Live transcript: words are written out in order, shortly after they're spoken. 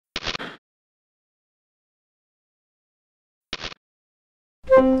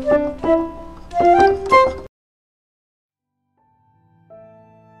Hey,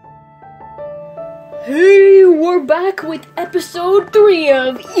 we're back with episode 3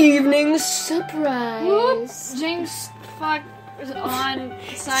 of Evening Surprise. Whoops. Gynx, fuck, on.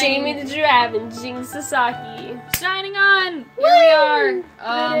 Jaymay the Giraffe and Gynx Hisaaki. Signing on. Here we are.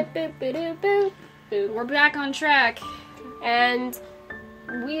 We're back on track. And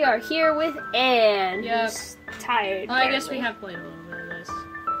we are here with Anne. Yep. Who's tired. Well, I guess we have played a little bit of this.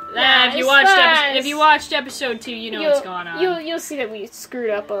 Yeah, if you watched episode 2, you know what's going on. You'll see that we screwed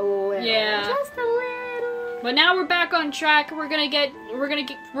up a little. Yeah. Just a little. But now we're back on track. We're gonna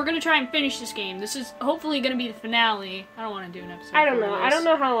try and finish this game. This is hopefully gonna be the finale. I don't want to do an episode. I don't know. I don't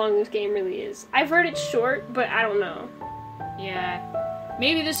know how long this game really is. I've heard it's short, but I don't know. Yeah.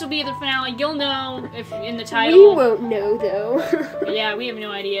 Maybe this will be the finale. You'll know if in the title. We won't know though. Yeah, we have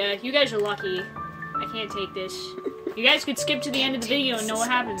no idea. You guys are lucky. I can't take this. You guys could skip to the end of the video and know what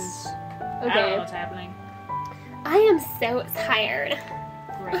happens. Okay. I don't know what's happening. I am so tired.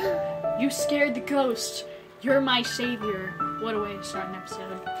 Great. You scared the ghost. You're my savior. What a way to start an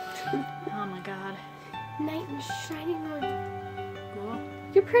episode. Oh my god. Night and shining on. Cool.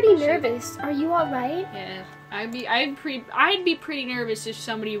 You're pretty nervous. Are you alright? Yeah. I'd be pretty nervous if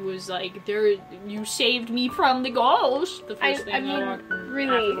somebody was like, you saved me from the ghost. The first thing I walked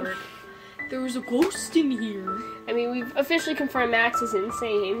really. after work. There was a ghost in here. I mean, we've officially confirmed Max is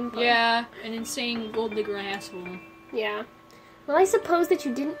insane. But... Yeah, an insane gold digger asshole. Yeah. Well, I suppose that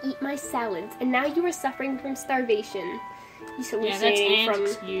you didn't eat my salads, and now you are suffering from starvation. He's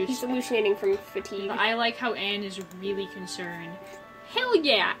hallucinating from fatigue. I like how Anne is really concerned. Hell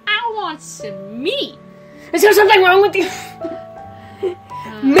yeah, I want some meat! Is there something wrong with you?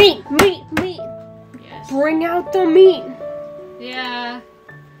 Meat! Yes. Bring out the meat! Yeah.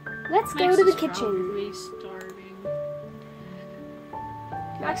 Let's go to the kitchen. Probably starving.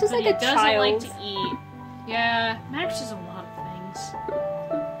 Max is like a doesn't child. like to eat. Yeah, Max does a lot of things.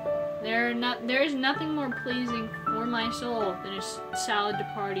 There is nothing more pleasing for my soul than a salad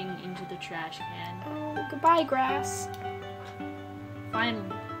departing into the trash can. Oh, goodbye, grass. Finally,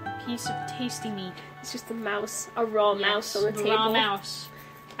 a piece of tasty meat. It's just a mouse, a raw mouse on the table. Raw mouse.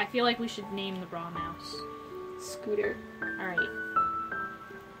 I feel like we should name the raw mouse. Scooter. Alright.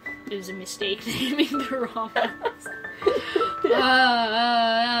 It was a mistake naming the raw mouse.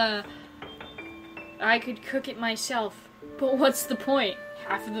 I could cook it myself, but what's the point?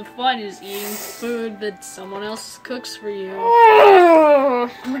 Half of the fun is eating food that someone else cooks for you. Oh,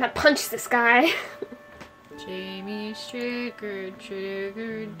 I'm gonna punch this guy. Jamie's triggered,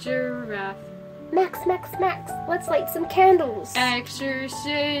 giraffe. Max, let's light some candles.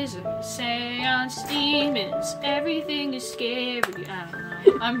 Exorcism, seance, demons, everything is scary. I don't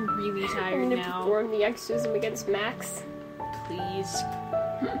know. I'm really tired I'm gonna now. perform the exorcism against Max. Please.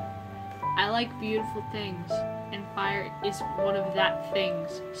 I like beautiful things, and fire is one of that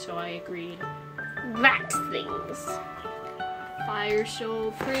things, so I agreed. That things. Fire's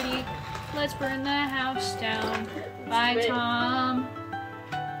so pretty, let's burn the house down. Bye, Tom.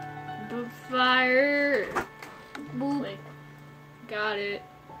 Fire. Boop. Got it.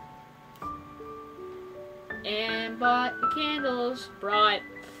 And brought the candles. Brought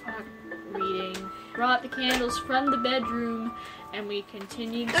the candles from the bedroom, and we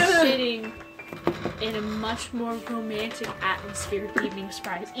continued sitting in a much more romantic atmosphere of evening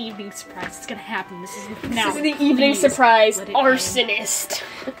surprise. Evening surprise. It's gonna happen. This is the finale. This is the evening surprise. let it Arsonist.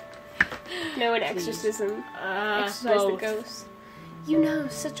 No, an exorcism. Exorcise the ghost. You know,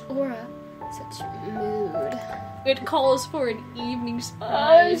 such aura, such mood. It calls for an evening Oh,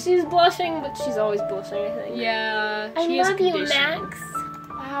 surprise. she's blushing, but she's always blushing, I think. Yeah, I she has a love you, condition. Max.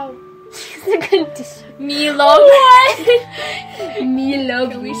 Wow. She's a condition. Me love What? Me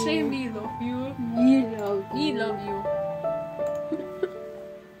love Can we you. say me love you? Me love you. Me love you.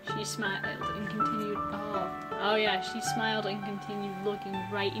 She smiled and continued. Oh yeah, she smiled and continued looking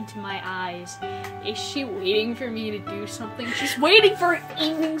right into my eyes. Is she waiting for me to do something? She's waiting for an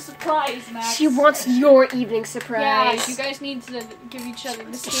evening surprise, Max. She wants your evening surprise. Yeah, you guys need to give each other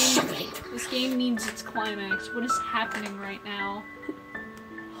this game needs its climax. What is happening right now?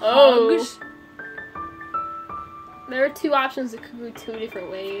 Oh. Hugs? There are two options that could go two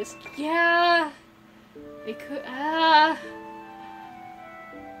different ways. Yeah. It could.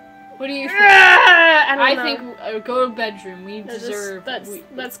 What do you think? I think go to bedroom. We deserve.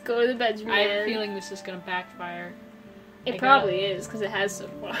 Let's go to the bedroom. I have a man. feeling this is gonna backfire. It probably is because it has so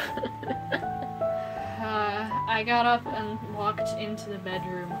far. I got up and walked into the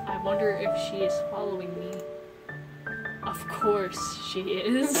bedroom. I wonder if she is following me. Of course she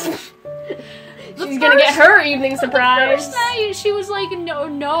is. She's gonna get her evening surprise. The first night, she was like,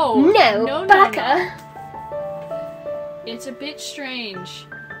 no, Baka. It's a bit strange,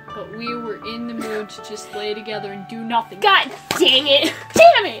 but we were in the mood to just lay together and do nothing. God dang it!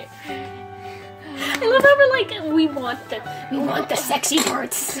 Damn it! I love how we're like, we want the sexy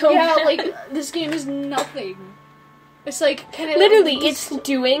parts. So yeah, bad. like this game is nothing. It's like, can I literally, it's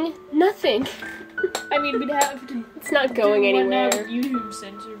doing nothing. I mean, we'd have to. It's not going anywhere. YouTube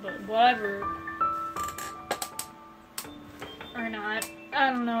censor, but whatever. Or not. I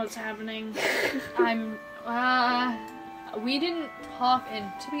don't know what's happening. We didn't talk, and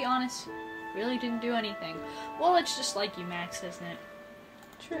to be honest, really didn't do anything. Well, it's just like you, Max, isn't it?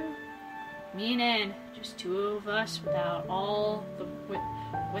 True. Me and Ann, just two of us without all the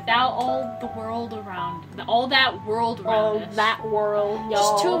world around, all that world around us. All that world, y'all.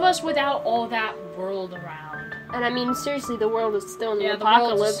 Just two of us without all that world around. And I mean, seriously, the world is still in the Yeah,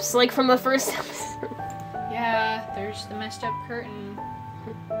 apocalypse, like from the first episode. Yeah, there's the messed up curtain.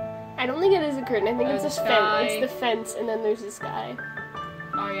 I don't think it is a curtain. I think There's it's a the fence. sky. It's the fence, and then there's the sky.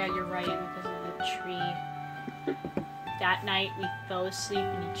 Oh yeah, you're right, because of the tree. That night, we fell asleep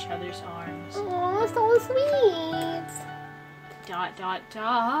in each other's arms. Oh, so sweet. ...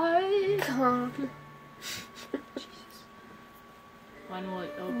 Come. When will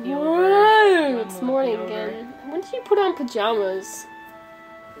it be over? Whoa! When It's will morning it be over? again. When did she put on pajamas?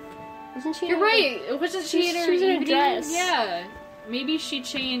 Wasn't she? You're right. Wasn't she in her She was in a evening? dress. Yeah. Maybe she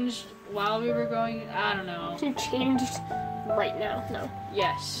changed while we were going. I don't know. She changed right now. No.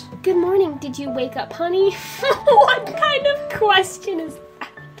 Yes. Good morning. Did you wake up, honey? What kind of question is that?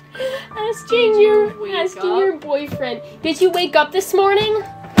 Asking your boyfriend. Did you wake up this morning?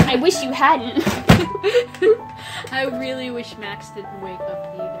 I wish you hadn't. I really wish Max didn't wake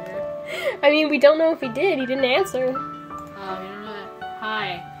up either. I mean, we don't know if he did. He didn't answer. Oh, you don't know that.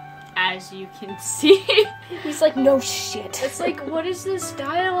 Hi. As you can see. He's like, no shit. It's like, what is this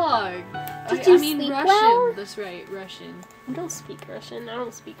dialogue? Did you I mean, sleep Russian. well? That's right, Russian. You don't speak Russian. I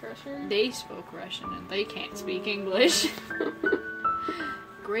don't speak Russian. They spoke Russian and they can't speak English.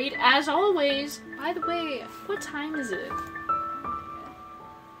 Great as always. By the way, what time is it?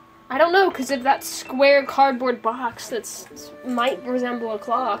 I don't know, because of that square cardboard box that might resemble a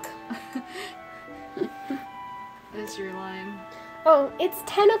clock. That's your line. Oh, it's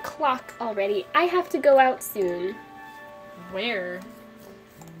 10 o'clock already. I have to go out soon. Where?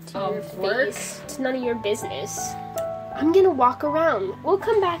 To your face. It's none of your business. I'm gonna walk around. We'll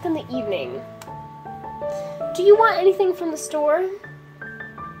come back in the evening. Do you want anything from the store?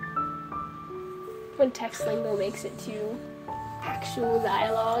 When text lingo makes it to actual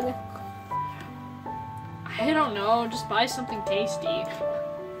dialogue. I don't know. Just buy something tasty.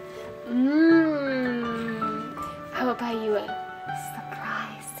 How about buy you a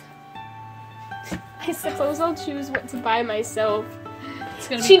surprise? I suppose I'll choose what to buy myself. It's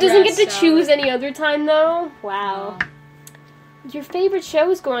gonna be She doesn't get to grass choose salad. any other time though? Wow. Your favorite show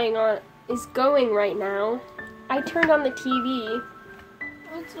is going right now. I turned on the TV.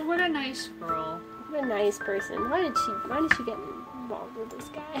 What a nice girl. What a nice person. Why did she get involved with this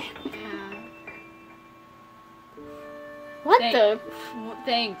guy? Yeah. What the?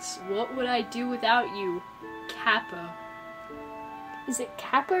 Thanks. What would I do without you? Kappa. Is it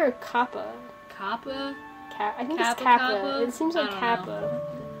Kappa or Kappa? Kappa? I think Kappa, it's Kappa. Kappa? It seems like I don't Kappa.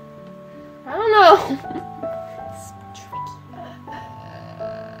 I don't know. It's tricky.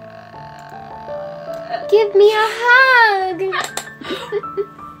 Give me a hug.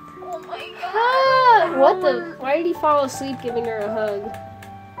 Oh my Hug. What the? Why did he fall asleep giving her a hug?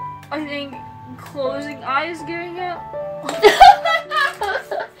 I think closing eyes giving it.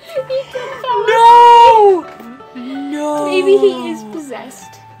 No! No! Maybe he is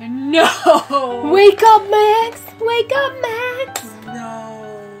possessed. No! Wake up, Max! Wake up, Max!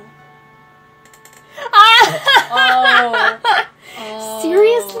 No. Oh.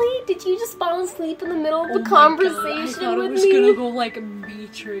 Seriously? Did you just fall asleep in the middle of the conversation I thought with it was me? gonna go like a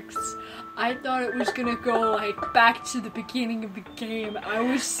Matrix. I thought it was gonna go like back to the beginning of the game. I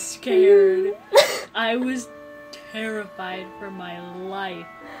was scared. I was terrified for my life.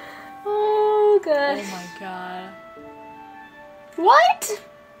 Oh, God. Oh my god. What?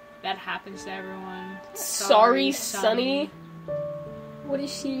 That happens to everyone. Sorry, Sonny. What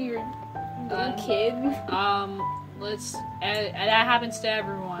is she, your little kid? That happens to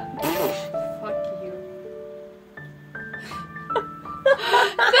everyone. Fuck you.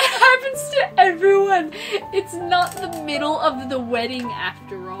 That happens to everyone. It's not the middle of the wedding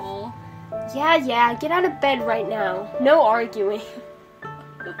after all. Yeah, get out of bed right now. No arguing.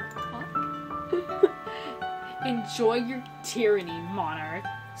 Enjoy your tyranny, monarch.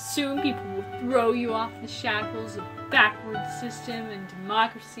 Soon people will throw you off the shackles of backward system and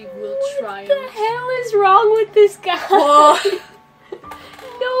democracy will triumph. What the hell is wrong with this guy?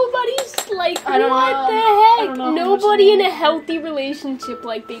 Nobody's like, what the heck? Nobody in a healthy relationship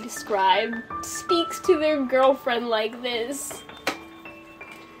like they describe speaks to their girlfriend like this.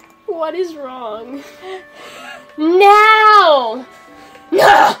 What is wrong? Now!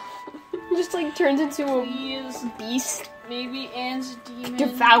 No! Just like turns into a beast. Maybe Anne's a demon.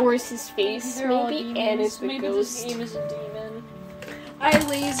 Devours his face. Maybe Anne is the Maybe ghost. this game is a demon. I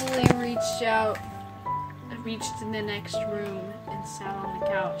lazily reached in the next room and sat on the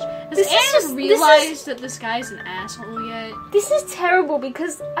couch. Has Anne realized that this guy's an asshole yet? This is terrible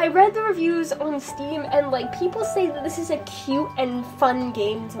because I read the reviews on Steam and like people say that this is a cute and fun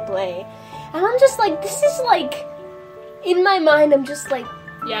game to play. And I'm just like, this is like, in my mind I'm just like,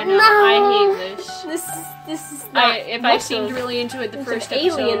 yeah, no, I hate this. This is not. If I seemed really into it the first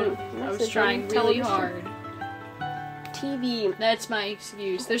episode, I was trying really hard. TV. That's my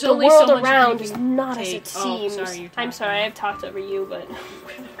excuse. There's the only world so much around is you not take. as it seems. I'm sorry, I've talked over you, but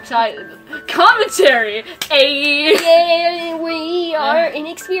commentary. Yeah, we are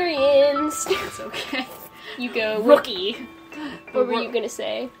inexperienced. It's okay. You go, rookie. What were you gonna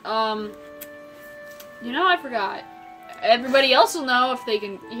say? You know, I forgot. Everybody else will know if they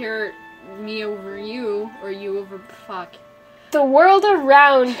can hear me over you, or you over fuck. The world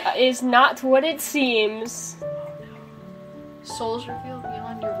around is not what it seems. Souls revealed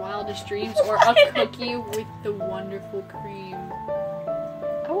beyond your wildest dreams, or a cookie with the wonderful cream.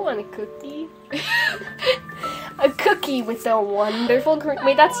 I want a cookie. A cookie with the wonderful cream.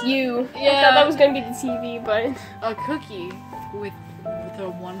 Wait, that's you. Yeah. I thought that was gonna be the TV, but... A cookie with the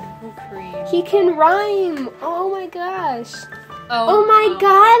wonderful cream. He can rhyme! Oh my gosh. Oh my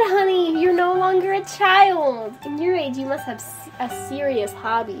god, honey! You're no longer a child! In your age, you must have a serious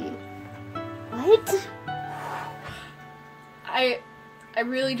hobby. What? I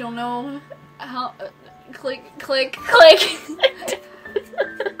really don't know how... click.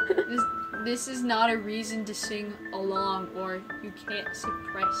 This is not a reason to sing along, or you can't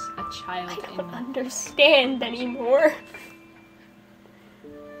suppress a child I don't understand anymore.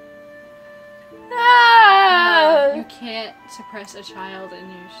 You can't suppress a child in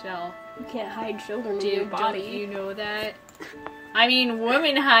yourself. You can't hide children in your body. Don't you know that? I mean,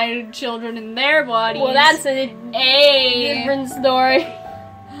 women hide children in their bodies. Well, that's a different story.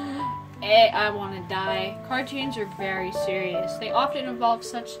 I want to die. Cartoons are very serious. They often involve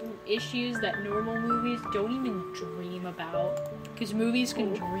such issues that normal movies don't even dream about. Because movies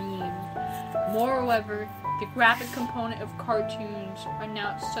can dream. Moreover, the graphic component of cartoons are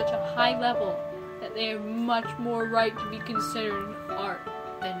now at such a high level that they have much more right to be considered art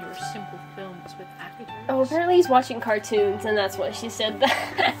than your simple films with actors. Oh, apparently he's watching cartoons, and that's why she said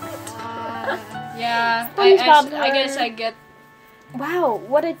that. Yeah, I guess I get... Wow,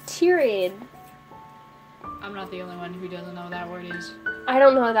 what a tirade. I'm not the only one who doesn't know what that word is. I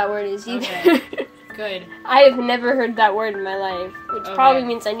don't know what that word is either. Okay. Good. I have never heard that word in my life, which probably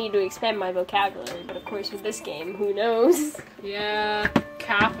means I need to expand my vocabulary, but of course with this game, who knows? Yeah,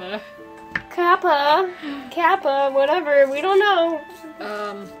 Kappa, whatever, we don't know.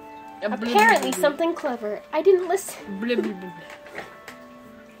 Apparently blah, something clever. I didn't listen. blah, blah, blah.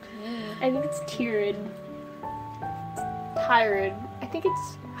 I think it's tired. Tired. I think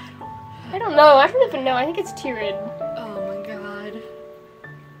it's... I don't know. I don't even know. I think it's tired. Oh my god.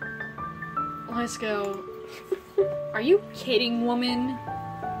 Let's go. Are you kidding, woman?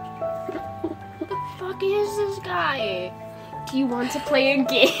 What the fuck is this guy? Do you want to play a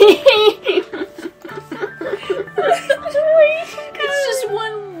game? It's just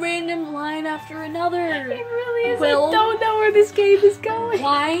one random line after another. It really is. Well, I don't know where this game is going.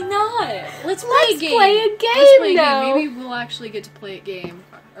 Why not? Let's play a game. Let's play a game. Maybe we'll actually get to play a game.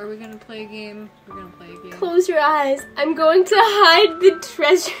 Are we gonna play a game? We're gonna play a game. Close your eyes. I'm going to hide the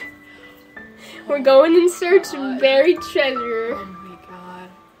treasure. We're going in search of buried treasure. Oh my god.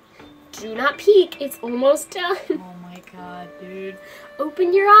 Do not peek. It's almost done. Oh my god, dude.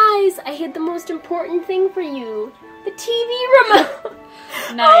 Open your eyes. I hid the most important thing for you. The TV remote.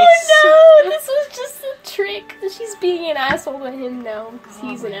 Nice. Oh no, this was just a trick. She's being an asshole to him now because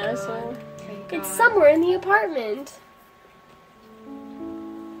he's an asshole. It's somewhere in the apartment.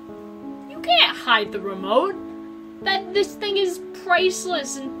 You can't hide the remote. This thing is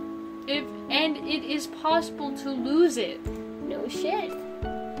priceless, and it is possible to lose it. No shit.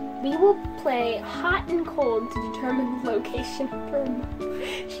 We will play hot and cold to determine the location of her remote.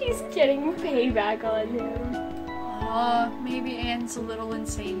 She's getting payback on him. Maybe Anne's a little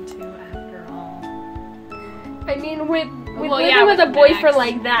insane too, after all. I mean, with Well, living yeah, with a with boyfriend Max.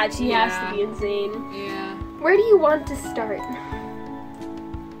 like that, she has Yeah. to be insane. Yeah. Where do you want to start?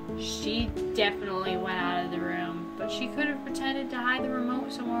 She definitely went out of the room, but she could have pretended to hide the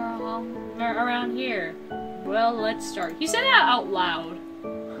remote somewhere around here. Well, let's start. He said that out loud.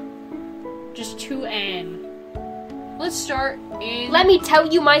 Just to N. Let's start in... Let me tell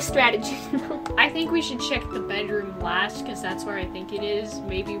you my strategy. I think we should check the bedroom last, because that's where I think it is.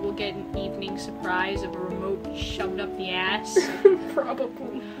 Maybe we'll get an evening surprise of a remote shoved up the ass.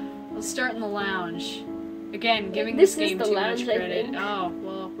 Probably. Let's start in the lounge. Again, giving This this is game the too lounge, much I credit. think. Oh,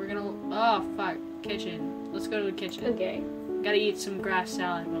 well, we're gonna... Oh, fuck. Kitchen. Let's go to the kitchen. Okay. Gotta eat some grass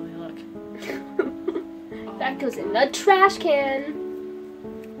salad while we look. That goes in the trash can.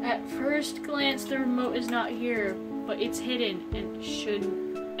 At first glance, the remote is not here, but it's hidden and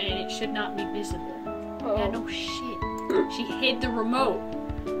it should not be visible. Oh. Yeah, no shit. She hid the remote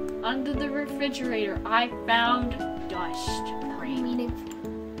under the refrigerator. I found dust. Meaningful.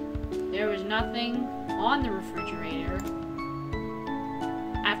 There was nothing on the refrigerator.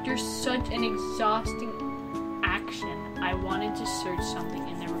 After such an exhausting action, I wanted to search something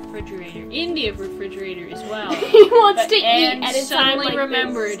in the refrigerator. In the refrigerator as well. He wants to eat And at a time suddenly like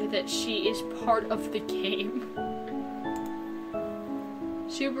remembered this. that she is part of the game.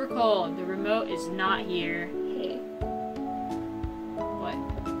 Super cold. The remote is not here. Hey. What?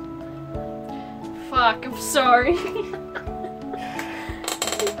 Fuck, I'm sorry.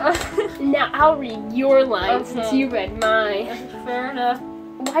 Now I'll read your line since Okay. you read mine. Fair enough.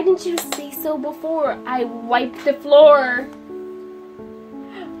 Why didn't you say so before? I wiped the floor.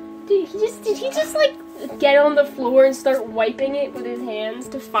 Did he just like get on the floor and start wiping it with his hands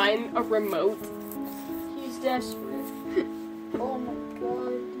to find a remote? He's desperate. Oh my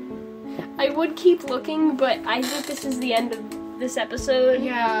god. I would keep looking, but I think this is the end of this episode.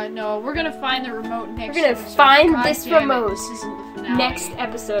 Yeah, no, we're gonna find the remote next We're gonna episode. find God this damn it, remote This isn't the finale. Next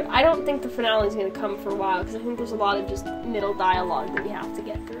episode. I don't think the finale is gonna come for a while because I think there's a lot of just middle dialogue that we have to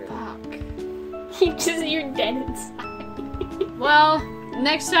get through. Fuck. You're dead inside. Well,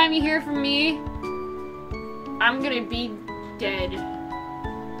 next time you hear from me, I'm gonna be dead.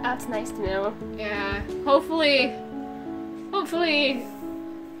 That's nice to know. Yeah. Hopefully,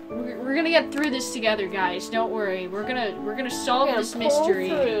 we're gonna get through this together, guys. Don't worry. We're gonna solve We're gonna this pull mystery.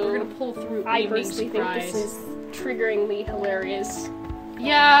 through. We're gonna pull through. I Evening personally surprise. think this is triggeringly hilarious.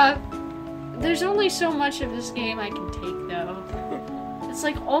 Yeah. There's only so much of this game I can take, though. It's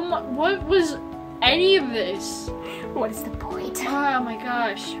like, oh my, what was any of this? What is the point? Oh my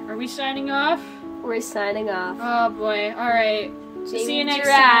gosh. Are we signing off? We're signing off. Oh boy. Alright. See you next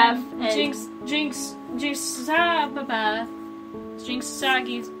Giraffe time. and Jinx,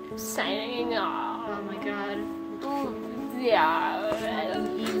 Hisaaki. signing off. Oh my god. Yeah.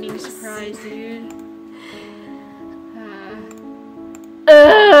 Evening surprise, dude.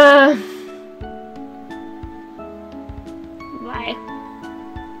 Bye.